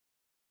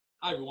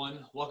Hi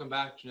everyone, welcome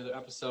back to another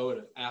episode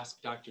of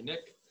Ask Dr.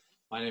 Nick.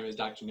 My name is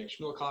Dr. Nick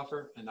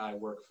Schmilkoffer and I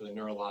work for the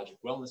Neurologic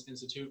Wellness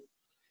Institute.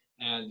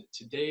 And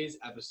today's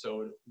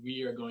episode,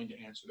 we are going to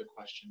answer the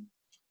question,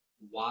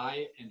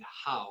 why and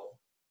how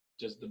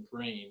does the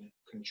brain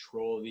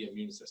control the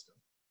immune system?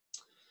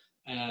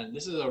 And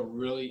this is a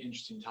really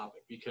interesting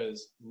topic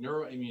because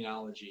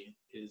neuroimmunology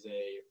is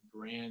a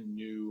brand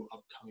new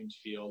upcoming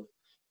field.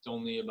 It's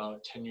only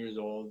about 10 years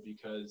old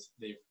because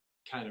they've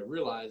kind of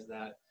realized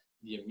that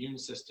the immune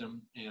system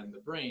and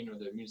the brain, or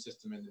the immune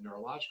system and the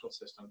neurological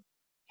system,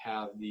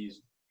 have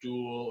these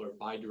dual or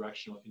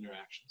bidirectional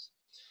interactions.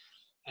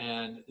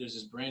 And there's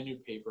this brand new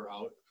paper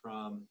out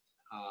from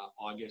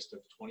August of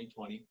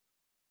 2020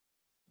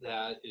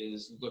 that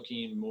is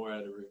looking more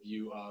at a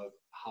review of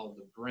how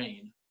the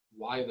brain,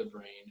 why the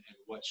brain, and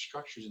what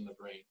structures in the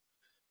brain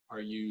are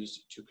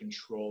used to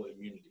control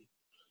immunity.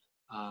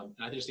 And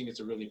I just think it's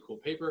a really cool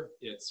paper.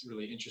 It's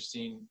really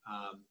interesting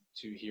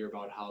to hear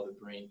about how the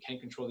brain can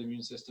control the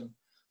immune system.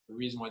 The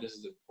reason why this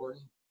is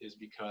important is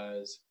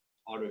because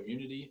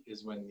autoimmunity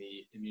is when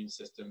the immune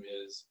system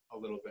is a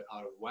little bit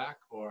out of whack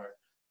or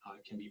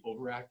can be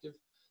overactive.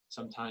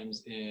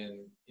 Sometimes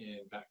in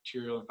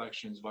bacterial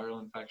infections,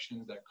 viral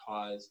infections that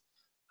cause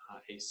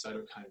a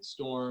cytokine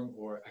storm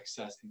or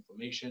excess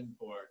inflammation,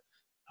 or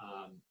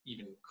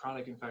even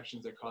chronic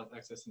infections that cause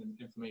excess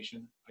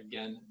inflammation.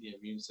 Again, the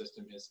immune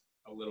system is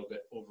a little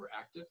bit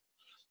overactive.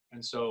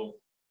 And so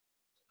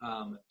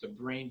the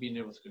brain being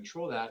able to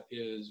control that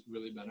is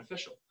really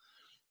beneficial.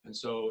 And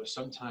so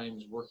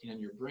sometimes working on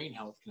your brain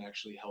health can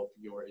actually help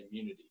your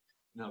immunity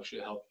and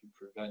actually help you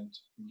prevent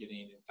from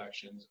getting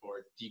infections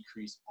or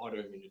decrease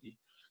autoimmunity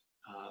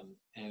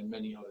and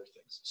many other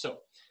things. So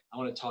I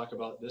want to talk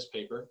about this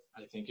paper.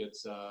 I think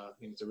it's a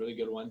really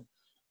good one.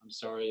 I'm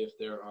sorry if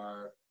there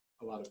are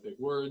a lot of big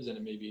words and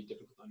it may be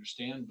difficult to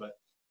understand, but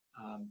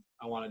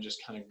I want to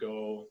just kind of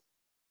go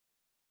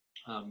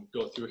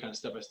through it kind of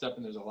step by step,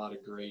 and there's a lot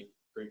of great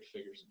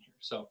figures in here.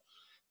 So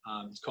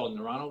it's called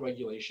Neuronal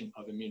Regulation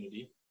of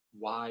Immunity,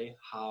 Why,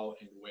 How,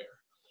 and Where.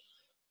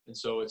 And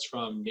so it's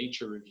from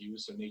Nature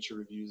Reviews. So Nature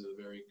Reviews is a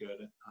very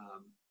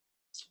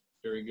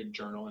good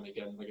journal. And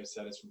again, like I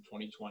said, it's from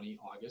 2020,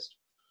 August.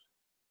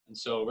 And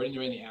so right in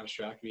the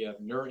abstract, we have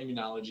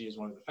neuroimmunology is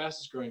one of the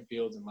fastest growing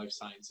fields in life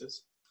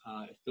sciences.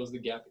 It fills the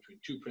gap between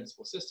two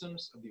principal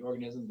systems of the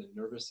organism, the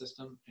nervous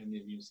system and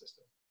the immune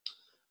system.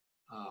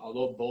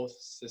 Although both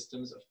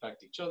systems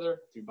affect each other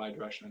through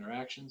bidirectional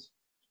interactions,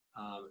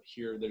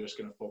 here they're just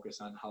going to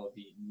focus on how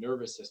the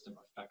nervous system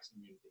affects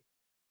immunity.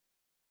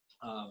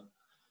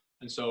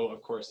 And so,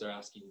 of course, they're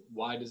asking,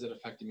 why does it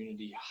affect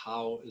immunity?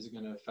 How is it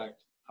going to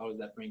affect, how does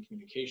that brain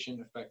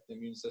communication affect the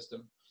immune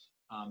system?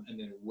 And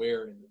then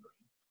where in the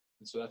brain?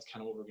 And so that's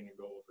kind of what we're going to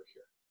go over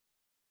here.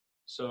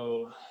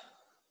 So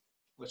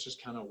let's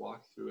just kind of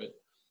walk through it.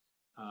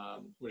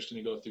 We're just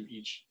going to go through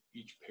each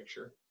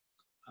picture.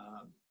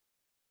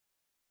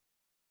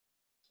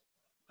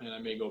 And I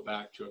may go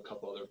back to a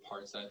couple other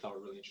parts that I thought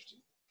were really interesting.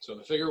 So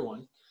the figure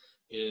one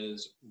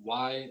is,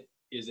 why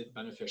is it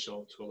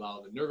beneficial to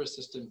allow the nervous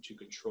system to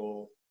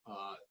control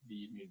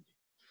the immunity?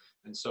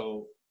 And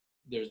so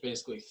there's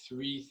basically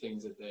three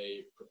things that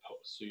they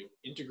propose. So you have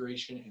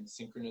integration and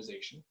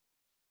synchronization,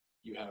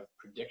 you have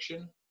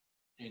prediction,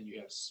 and you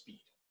have speed.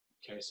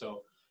 Okay,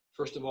 so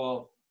first of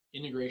all,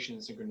 integration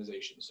and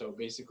synchronization. So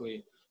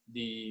basically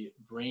the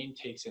brain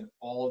takes in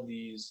all of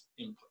these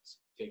inputs,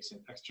 takes in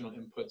external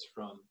inputs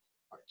from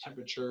our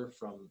temperature,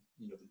 from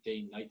the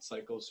day-night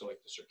cycle, so like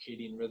the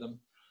circadian rhythm.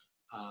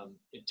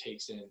 It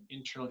takes in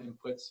internal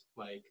inputs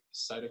like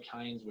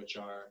cytokines, which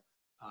are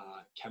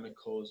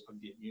chemicals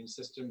of the immune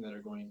system that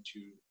are going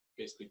to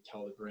basically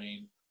tell the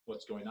brain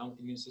what's going on with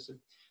the immune system.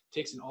 It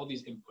takes in all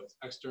these inputs,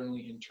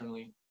 externally,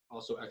 internally.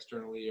 Also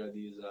externally are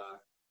these,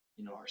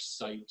 our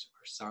sight,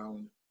 our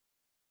sound,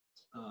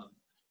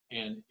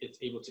 and it's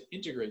able to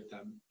integrate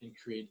them and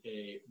create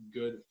a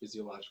good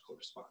physiological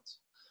response.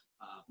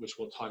 Which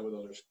we'll talk about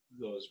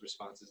those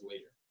responses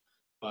later.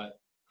 But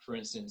for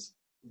instance,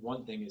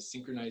 one thing is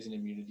synchronizing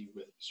immunity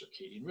with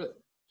circadian rhythm.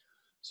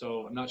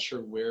 So I'm not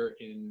sure where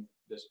in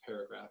this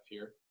paragraph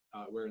here,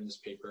 where in this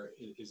paper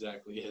it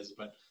exactly is,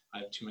 but I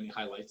have too many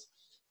highlights.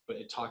 But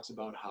it talks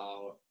about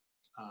how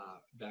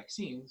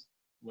vaccines,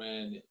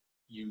 when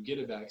you get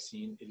a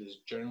vaccine, it is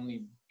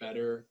generally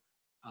better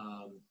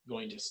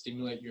going to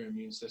stimulate your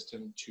immune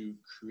system to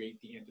create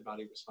the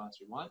antibody response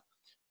we want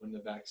when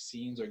the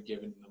vaccines are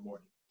given in the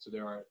morning. So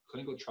there are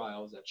clinical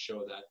trials that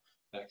show that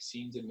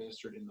vaccines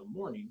administered in the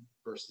morning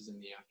versus in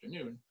the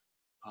afternoon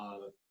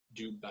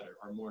do better,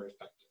 are more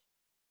effective.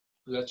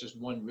 So that's just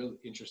one really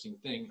interesting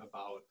thing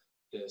about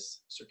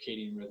this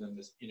circadian rhythm,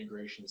 this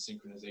integration,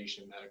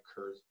 synchronization that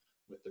occurs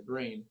with the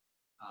brain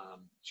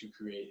to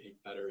create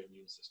a better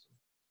immune system.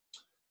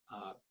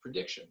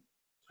 Prediction.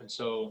 And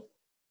so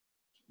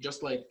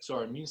so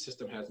our immune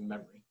system has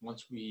memory.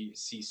 Once we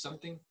see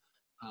something,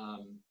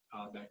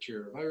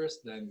 bacteria or virus,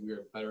 then we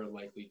are better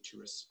likely to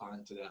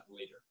respond to that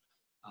later.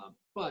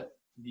 But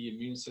the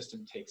immune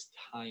system takes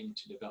time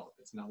to develop.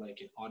 It's not like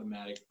an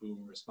automatic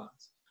boom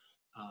response.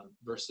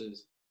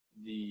 Versus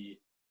the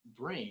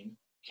brain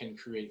can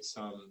create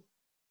some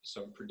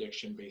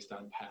prediction based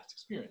on past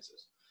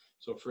experiences.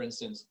 So for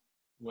instance,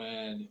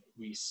 when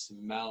we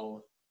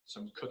smell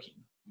some cooking,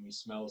 when we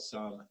smell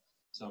some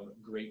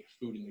great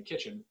food in the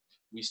kitchen,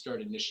 we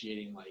start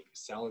initiating like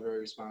salivary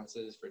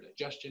responses for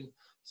digestion,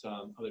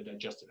 some other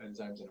digestive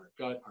enzymes in our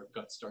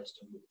gut starts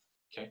to move,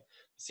 okay?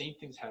 The same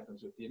things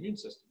happens with the immune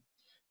system,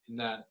 in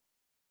that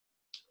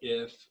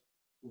if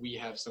we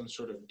have some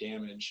sort of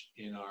damage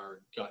in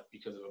our gut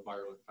because of a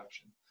viral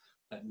infection,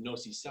 that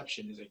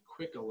nociception is a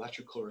quick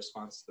electrical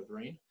response to the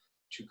brain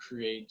to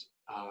create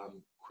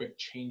quick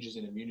changes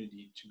in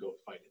immunity to go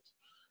fight it.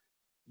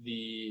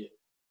 The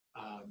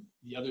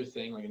other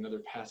thing, like another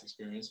past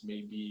experience,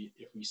 may be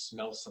if we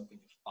smell something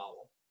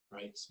foul,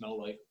 right? Smell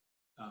like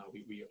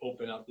we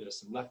open up, there's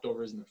some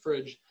leftovers in the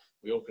fridge,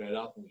 we open it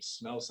up and we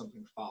smell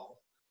something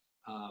foul.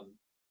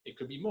 It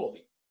could be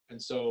moldy.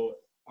 And so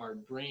our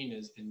brain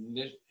is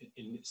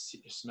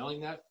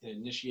smelling that and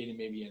initiating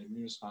maybe an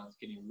immune response,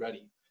 getting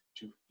ready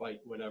to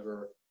fight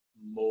whatever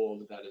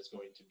mold that is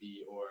going to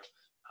be, or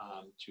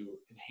to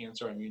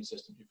enhance our immune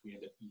system if we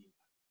end up eating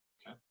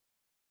that, okay?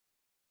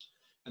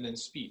 And then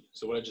speed.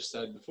 So what I just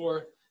said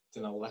before, it's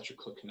an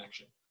electrical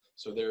connection.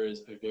 So there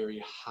is a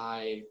very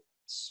high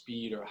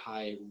speed or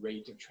high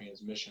rate of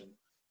transmission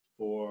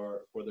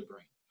for the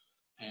brain.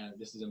 And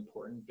this is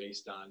important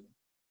based on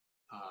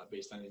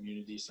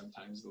immunity,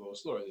 sometimes a little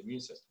slower, the immune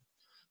system.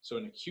 So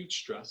an acute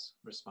stress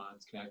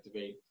response can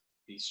activate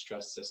the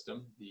stress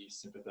system, the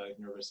sympathetic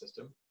nervous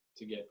system,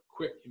 to get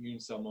quick immune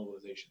cell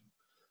mobilization.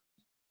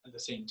 At the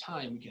same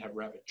time, we can have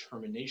rapid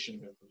termination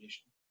of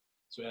inflammation.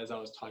 So as I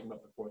was talking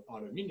about before with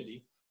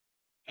autoimmunity,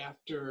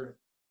 after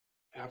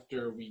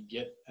we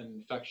get an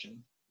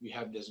infection, we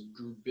have this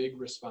big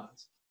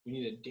response. We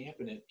need to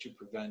dampen it to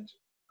prevent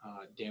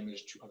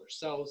damage to other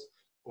cells,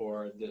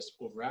 or this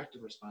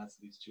overactive response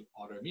leads to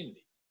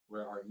autoimmunity,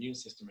 where our immune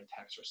system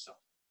attacks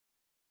ourselves.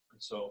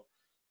 And so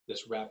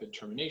this rapid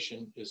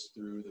termination is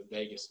through the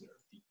vagus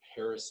nerve, the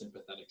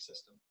parasympathetic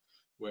system,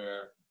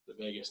 where the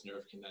vagus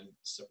nerve can then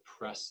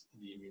suppress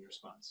the immune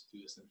response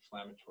through this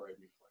inflammatory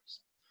reflex.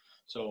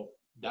 So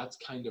that's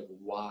kind of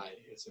why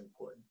it's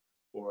important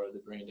for the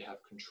brain to have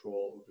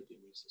control over the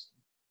immune system.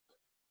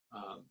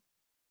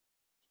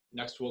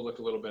 Next, we'll look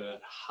a little bit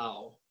at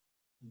how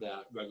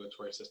that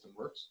regulatory system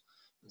works.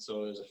 And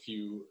so there's a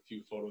few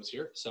photos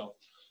here. So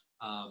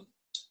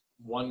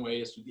one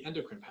way is through the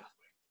endocrine pathway.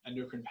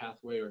 Endocrine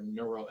pathway, or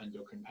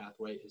neuroendocrine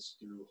pathway, is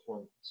through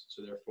hormones.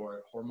 So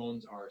therefore,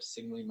 hormones are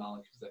signaling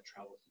molecules that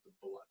travel through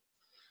the blood.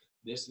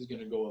 This is going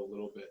to go a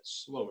little bit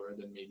slower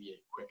than maybe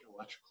a quick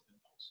electrical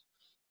impulse.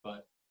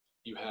 But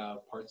you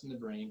have parts in the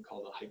brain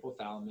called the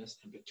hypothalamus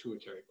and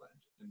pituitary gland,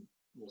 and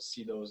we'll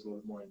see those a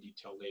little more in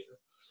detail later.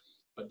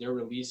 But they're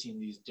releasing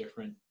these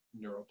different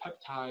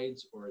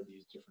neuropeptides, or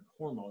these different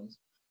hormones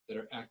that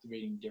are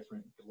activating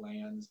different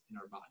glands in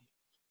our body,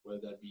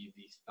 whether that be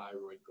the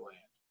thyroid gland,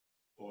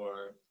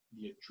 or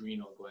the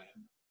adrenal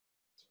gland,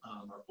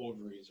 our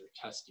ovaries or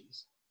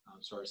testes,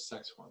 so our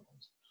sex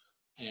hormones.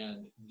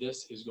 And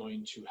this is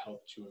going to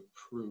help to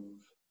improve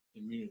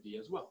immunity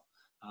as well.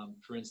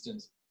 For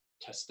instance,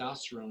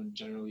 testosterone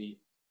generally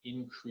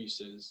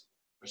decreases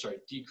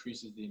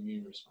the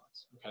immune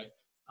response, okay?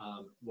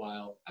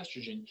 While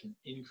estrogen can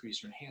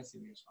increase or enhance the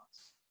immune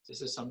response.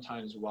 This is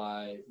sometimes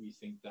why we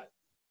think that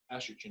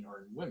estrogen, or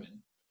in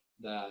women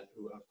that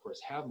who of course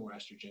have more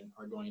estrogen,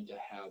 are going to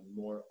have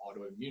more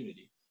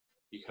autoimmunity,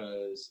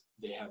 because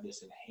they have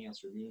this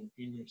enhanced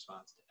immune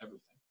response to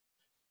everything.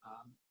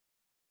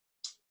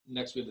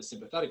 Next, we have the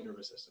sympathetic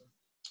nervous system.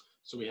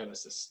 So we have a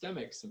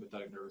systemic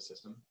sympathetic nervous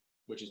system,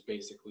 which is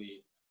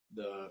basically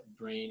the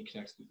brain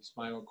connects through the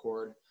spinal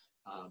cord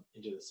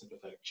into the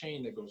sympathetic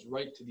chain that goes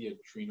right to the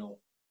adrenal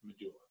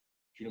medulla.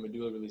 Adrenal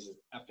medulla releases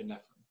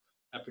epinephrine.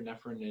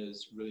 Epinephrine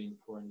is really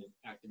important in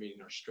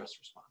activating our stress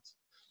response.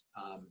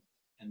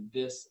 And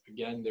this,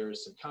 again, there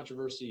is some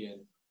controversy in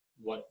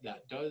what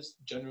that does.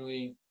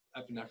 Generally,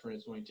 epinephrine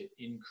is going to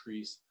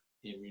increase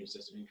the immune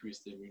system, increase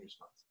the immune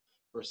response,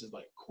 versus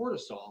like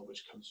cortisol,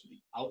 which comes from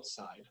the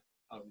outside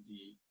of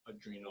the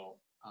adrenal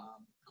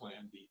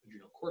gland, the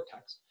adrenal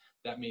cortex,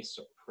 that may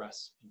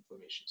suppress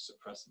inflammation,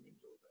 suppress immunity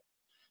a little bit.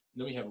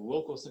 And then we have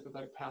local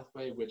sympathetic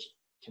pathway, which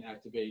can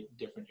activate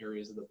different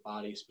areas of the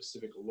body,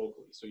 specific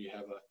locally. So you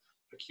have a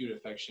acute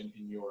infection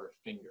in your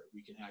finger.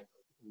 We can act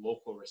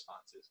local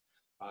responses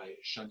by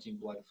shunting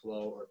blood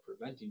flow or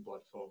preventing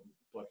blood flow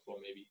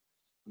maybe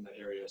from that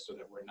area, so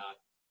that we're not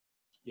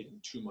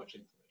getting too much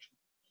inflammation.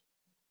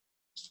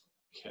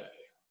 Okay,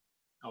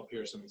 up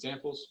here are some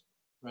examples,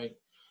 right,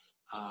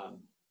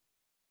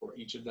 for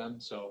each of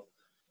them. So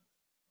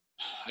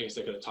I guess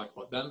I could have talked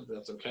about them, but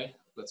that's okay.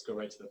 Let's go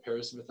right to the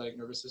parasympathetic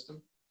nervous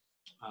system.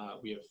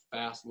 We have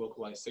fast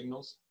localized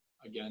signals,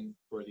 again,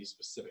 for these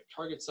specific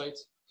target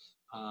sites.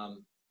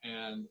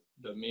 And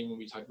the main one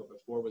we talked about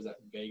before was that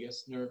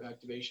vagus nerve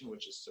activation,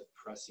 which is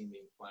suppressing the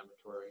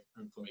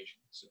inflammation,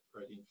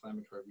 or the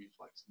inflammatory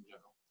reflex in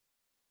general.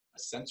 A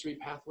sensory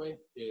pathway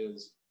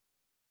is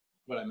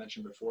what I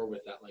mentioned before,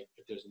 with that, like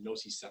if there's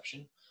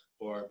nociception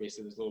or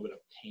basically there's a little bit of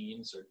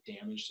pain or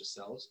damage to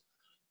cells,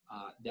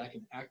 that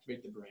can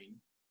activate the brain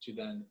to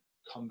then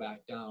come back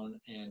down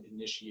and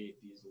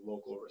initiate these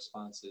local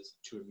responses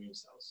to immune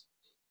cells.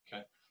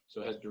 Okay,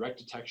 so it has direct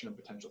detection of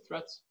potential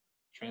threats,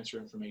 transfer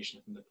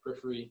information from the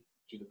periphery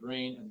to the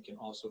brain, and can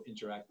also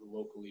interact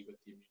locally with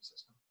the immune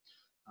system.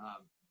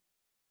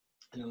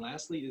 And then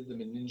lastly is the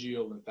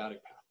meningeal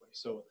lymphatic pathway.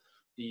 So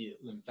the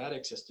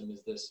lymphatic system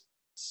is this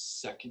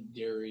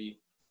secondary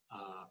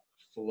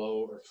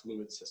flow or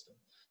fluid system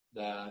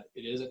that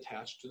it is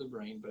attached to the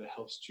brain, but it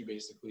helps to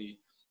basically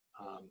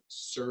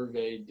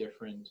survey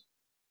different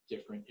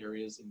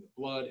areas in the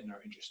blood, in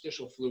our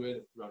interstitial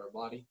fluid throughout our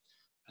body.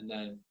 And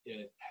then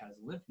it has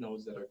lymph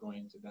nodes that are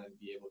going to then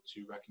be able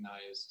to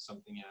recognize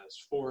something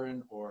as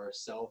foreign or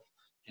self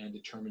and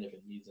determine if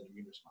it needs an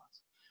immune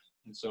response.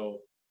 And so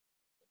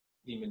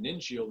the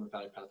meningeal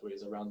lymphatic pathway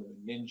is around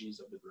the meninges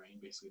of the brain,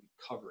 basically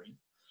the covering.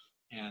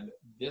 And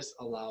this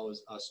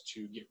allows us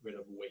to get rid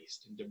of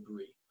waste and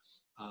debris,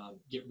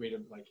 get rid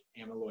of like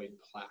amyloid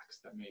plaques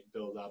that may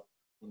build up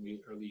when we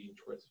are leading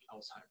towards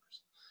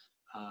Alzheimer's.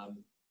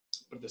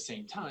 But at the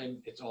same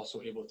time, it's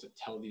also able to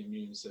tell the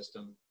immune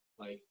system,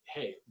 like,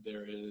 hey,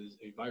 there is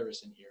a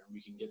virus in here, and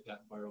we can get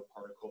that viral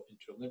particle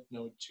into a lymph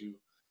node to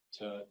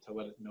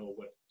let it know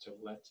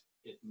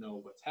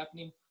what's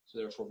happening. So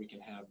therefore, we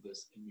can have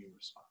this immune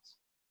response.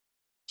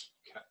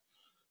 Okay.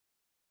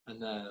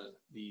 And then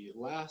the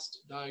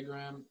last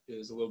diagram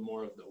is a little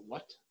more of the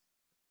what.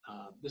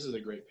 This is a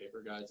great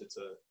paper, guys. It's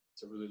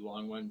a really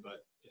long one,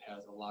 but it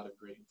has a lot of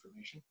great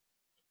information.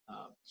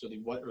 So the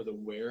what or the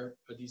where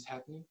are these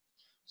happening?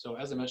 So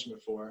as I mentioned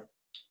before,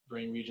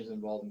 brain regions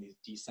involved in these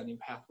descending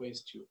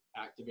pathways to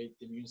activate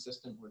the immune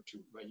system or to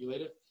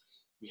regulate it.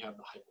 We have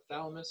the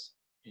hypothalamus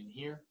in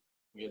here,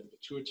 we have the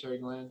pituitary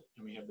gland,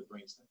 and we have the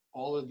brainstem.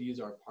 All of these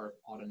are part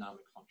of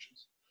autonomic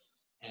functions.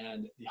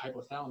 And the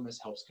hypothalamus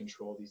helps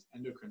control these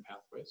endocrine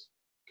pathways,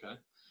 okay?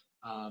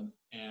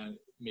 And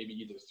maybe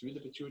either through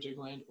the pituitary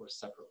gland or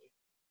separately.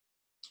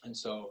 And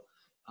so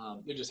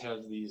it just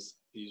has these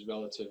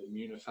relative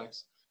immune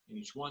effects in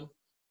each one.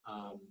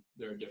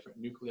 There are different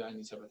nuclei in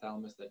these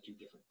hypothalamus that do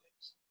different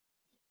things.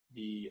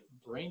 The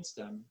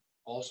brainstem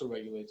also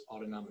regulates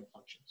autonomic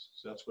functions.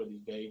 So that's where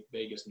the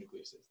vagus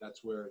nucleus is.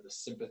 That's where the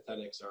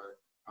sympathetics are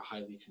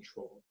highly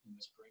controlled in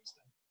this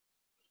brainstem.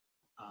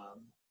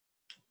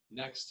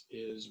 Next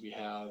is we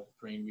have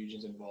brain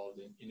regions involved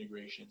in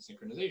integration and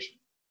synchronization.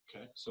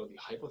 Okay, so the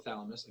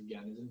hypothalamus,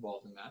 again, is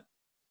involved in that,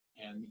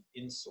 and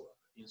the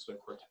insular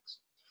cortex.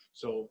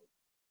 So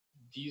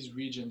these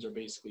regions are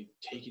basically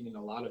taking in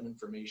a lot of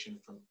information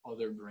from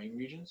other brain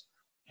regions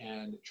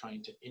and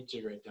trying to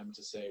integrate them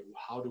to say,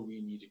 well, how do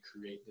we need to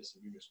create this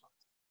immune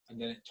response? And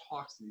then it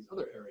talks to these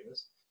other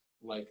areas,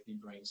 like the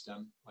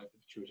brainstem, like the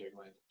pituitary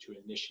gland, to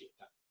initiate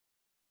that.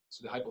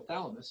 So the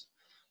hypothalamus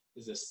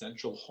is a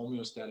central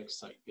homeostatic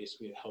site.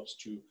 Basically, it helps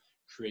to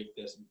create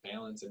this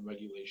balance and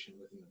regulation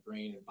within the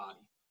brain and body.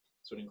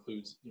 So it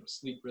includes,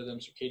 sleep rhythm,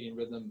 circadian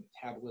rhythm,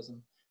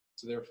 metabolism.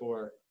 So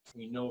therefore,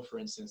 we know, for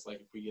instance,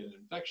 like if we get an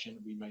infection,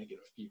 we might get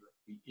a fever.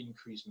 We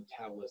increase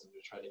metabolism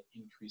to try to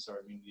increase our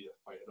immunity to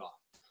fight it off.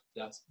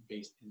 That's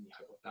based in the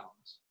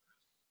hypothalamus.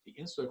 The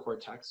insular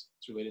cortex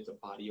is related to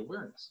body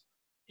awareness,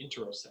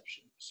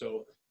 interoception.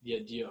 So the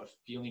idea of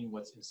feeling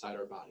what's inside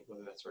our body,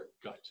 whether that's our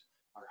gut,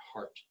 our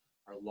heart,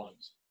 our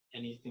lungs,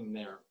 anything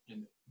there,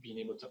 and being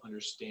able to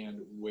understand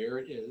where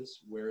it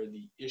is, where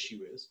the issue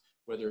is,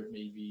 whether it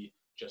may be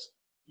just,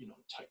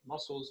 tight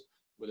muscles,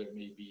 whether it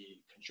may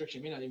be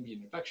constriction, it may not even be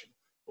an infection.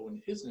 But when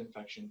it is an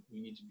infection, we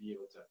need to be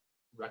able to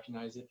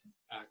recognize it and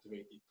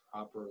activate the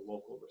proper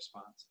local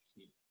response if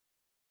needed.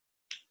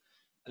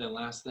 And then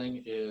last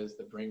thing is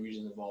the brain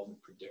regions involved in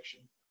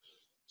prediction.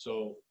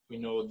 So we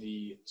know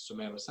the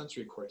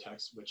somatosensory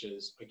cortex, which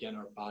is, again,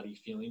 our body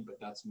feeling, but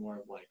that's more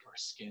of like our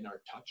skin,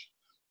 our touch,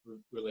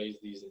 relays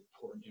these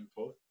important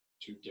info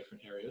to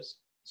different areas.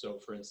 So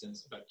for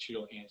instance,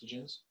 bacterial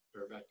antigens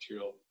or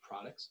bacterial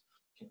products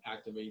can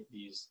activate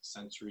these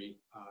sensory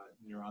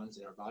neurons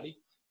in our body,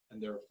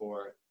 and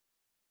therefore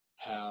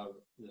have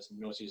this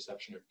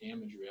nociception or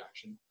damage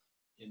reaction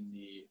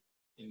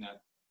in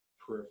that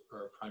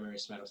primary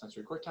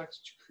somatosensory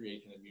cortex to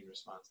create an immune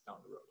response down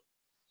the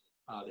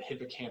road. The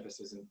hippocampus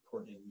is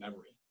important in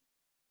memory,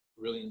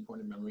 really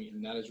important in memory,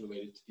 and that is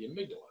related to the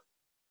amygdala.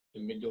 The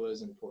amygdala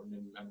is important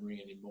in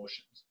memory and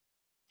emotions,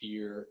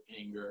 fear,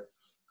 anger,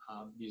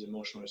 these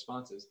emotional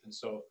responses. And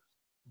so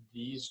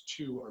these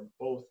two are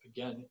both,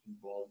 again,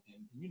 involved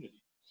in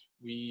immunity.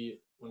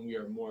 When we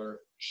are more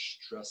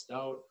stressed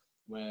out,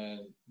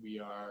 when we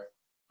are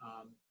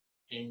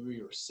angry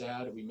or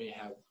sad, we may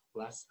have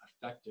less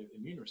effective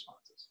immune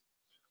responses.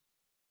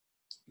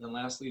 And then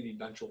lastly, the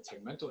ventral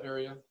tegmental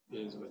area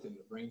is within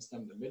the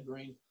brainstem, the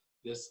midbrain.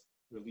 This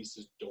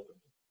releases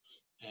dopamine.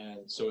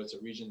 And so it's a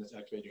region that's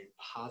activated during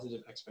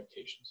positive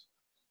expectations.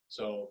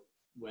 So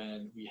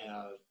when we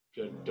have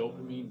good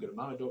dopamine, good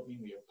amount of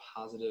dopamine, we have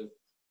positive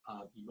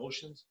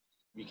emotions,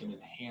 we can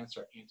enhance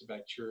our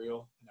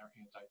antibacterial and our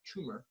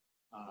anti-tumor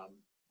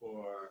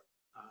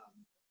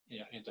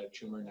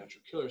anti-tumor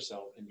natural killer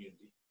cell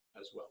immunity.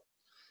 as well.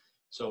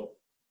 So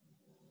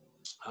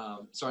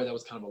sorry, that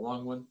was kind of a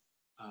long one.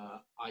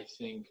 I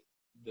think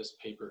this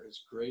paper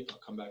is great. I'll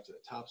come back to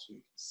the top so you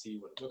can see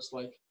what it looks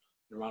like.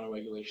 Neuronal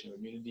regulation of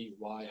immunity,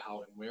 why,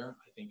 how, and where.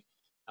 I think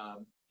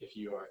if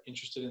you are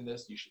interested in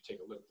this, you should take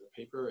a look at the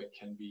paper. It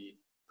can be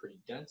pretty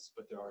dense,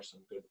 but there are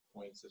some good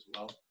points as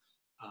well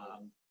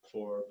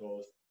for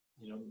both,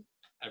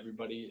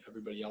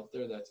 everybody out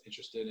there that's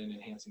interested in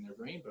enhancing their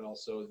brain, but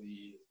also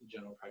the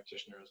general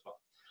practitioner as well.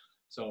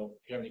 So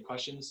if you have any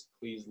questions,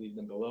 please leave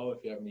them below.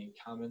 If you have any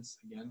comments,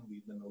 again,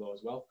 leave them below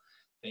as well.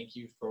 Thank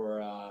you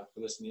for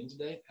listening in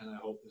today, and I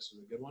hope this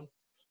was a good one.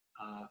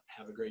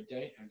 Have a great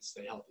day and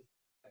stay healthy.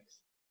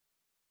 Thanks.